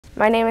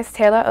My name is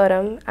Taylor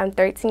Odom. I'm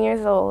 13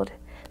 years old.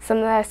 Some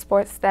of the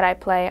sports that I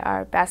play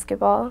are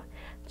basketball,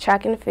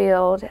 track and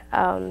field,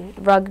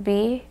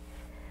 rugby,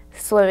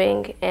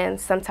 swimming,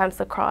 and sometimes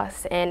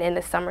lacrosse, and in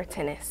the summer,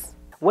 tennis.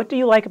 What do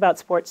you like about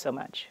sports so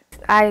much?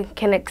 I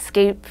can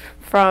escape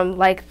from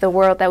the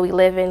world that we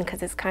live in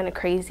because it's kind of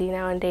crazy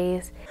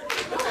nowadays.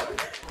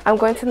 I'm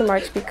going to the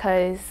march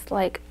because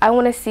I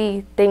want to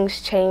see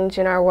things change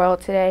in our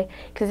world today,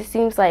 because it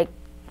seems like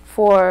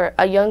for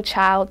a young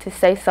child to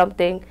say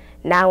something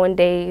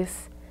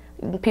nowadays,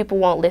 people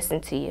won't listen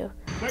to you.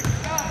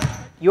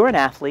 You're an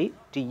athlete.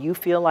 Do you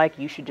feel like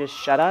you should just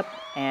shut up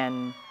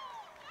and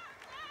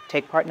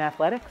take part in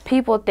athletics?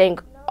 People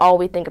think all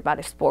we think about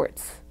is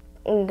sports.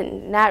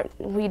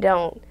 We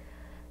don't,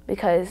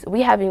 because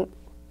we have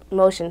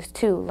emotions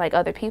too, like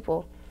other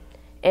people,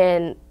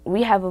 and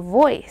we have a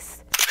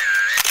voice.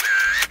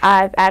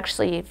 I've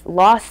actually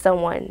lost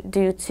someone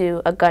due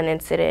to a gun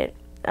incident.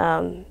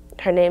 Her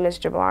name is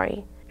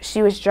Jamari.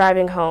 She was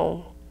driving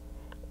home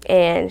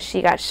and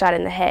she got shot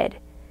in the head.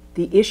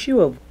 The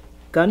issue of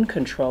gun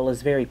control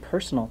is very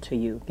personal to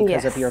you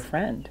because of your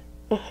friend.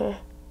 Mm-hmm.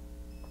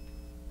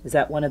 Is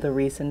that one of the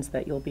reasons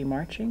that you'll be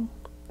marching?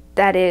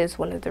 That is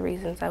one of the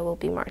reasons I will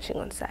be marching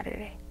on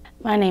Saturday.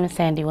 My name is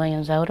Sandy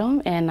Williams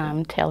Odom, and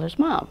I'm Taylor's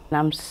mom.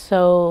 I'm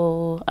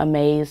so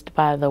amazed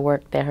by the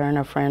work that her and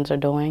her friends are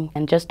doing.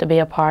 And just to be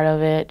a part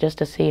of it, just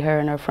to see her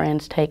and her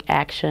friends take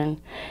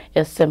action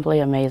is simply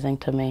amazing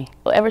to me.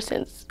 Ever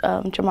since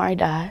Jamari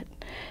died,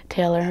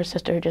 Taylor and her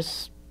sister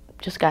just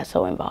got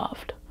so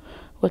involved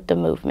with the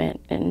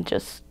movement and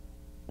just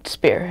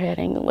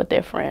spearheading with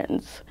their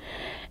friends,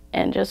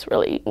 and just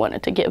really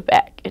wanted to give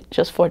back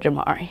just for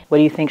Jamari. What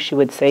do you think she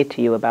would say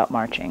to you about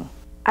marching?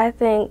 I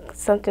think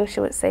something she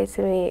would say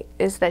to me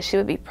is that she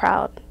would be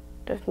proud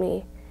of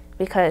me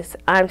because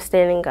I'm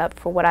standing up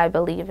for what I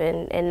believe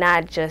in and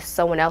not just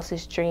someone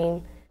else's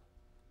dream.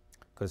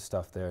 Good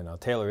stuff there. Now,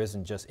 Taylor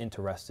isn't just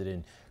interested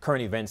in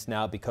current events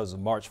now because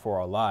of March for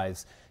Our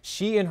Lives.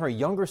 She and her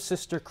younger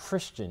sister,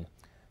 Christian,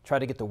 try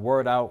to get the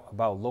word out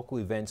about local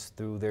events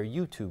through their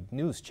YouTube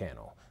news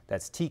channel.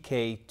 That's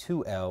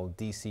TK2L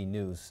DC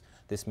News.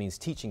 This means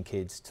teaching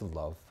kids to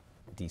love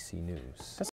DC News.